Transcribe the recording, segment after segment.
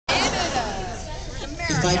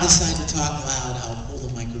I decide to talk loud, I'll pull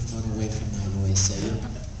the microphone away from my voice, so you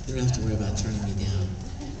don't have to worry about turning me down.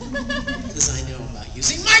 Because I know about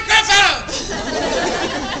using microphones!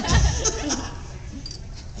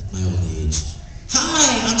 At my old age.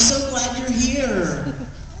 Hi, I'm so glad you're here!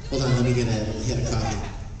 Hold on, let me get a hit of coffee.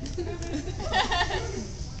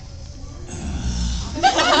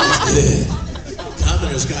 Good.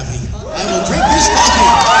 Commoner's coffee. I will drink this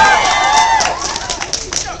coffee!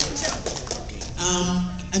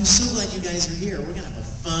 I'm so glad you guys are here. We're going to have a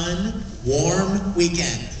fun, warm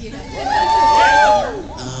weekend. I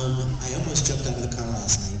almost jumped out of the car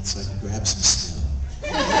last night so I could grab some snow.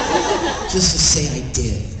 Just to say I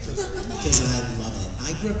did, because I love it.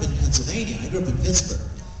 I grew up in Pennsylvania. I grew up in Pittsburgh.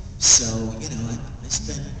 So, you know, I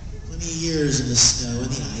spent plenty of years in the snow and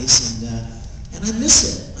the ice, and I miss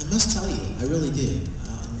it. I must tell you, I really do.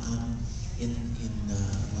 In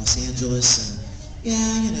Los Angeles, and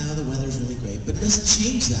yeah, you know, the weather's really great, but it doesn't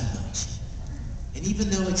change that much. And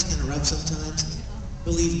even though it's kind of rough sometimes,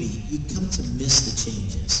 believe me, you come to miss the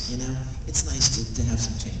changes, you know? It's nice to have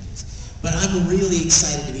some changes. But I'm really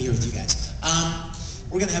excited to be here with you guys.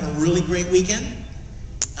 We're going to have a really great weekend.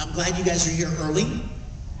 I'm glad you guys are here early,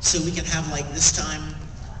 so we can have like this time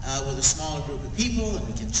with a smaller group of people, and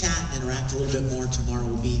we can chat and interact a little bit more. Tomorrow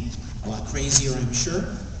will be a lot crazier, I'm sure.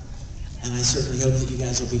 And I certainly hope that you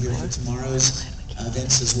guys will be here for tomorrow's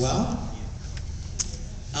events as well.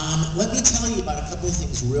 Let me tell you about a couple of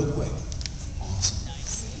things real quick. Awesome.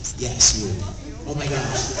 Yes, you. Oh my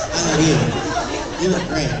gosh, I love you. You look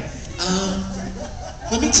great.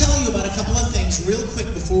 Let me tell you about a couple of things real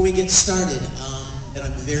quick before we get started that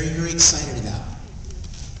I'm very, very excited about.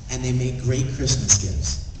 And they make great Christmas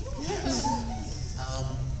gifts.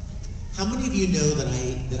 How many of you know that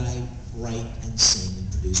I write and sing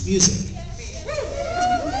and produce music?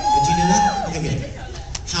 Did you know that? Okay, good.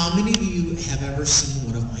 How many of you have ever seen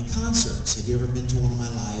one of my concerts? Have you ever been to one of my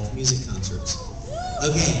live music concerts?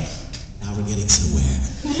 Okay, now we're getting somewhere.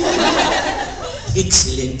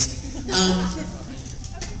 Excellent.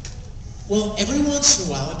 Well, every once in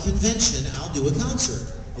a while at convention, I'll do a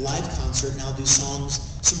concert, a live concert, and I'll do songs,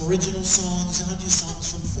 some original songs, and I'll do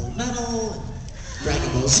songs from Full Metal, and Dragon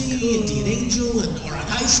Ball Z, and Dean Angel, and Oran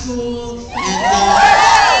High School,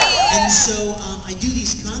 and so I do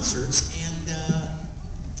these concerts, and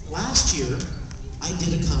last year I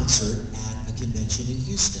did a concert at a convention in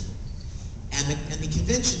Houston, and the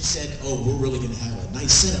convention said, oh, we're really going to have a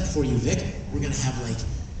nice setup for you, Vic. We're going to have like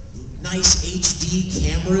nice HD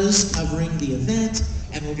cameras covering the event,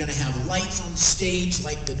 and we're going to have lights on stage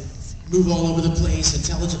like that move all over the place,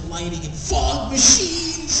 intelligent lighting and fog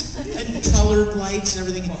machines and colored lights and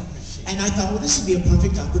everything. And I thought, well, this would be a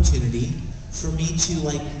perfect opportunity for me to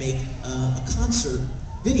like make a concert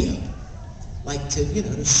video, like to, you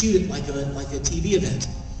know, to shoot it like a TV event.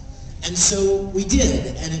 And so we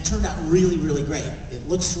did, and it turned out really, really great. It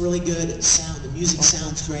looks really good. The music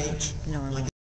sounds great.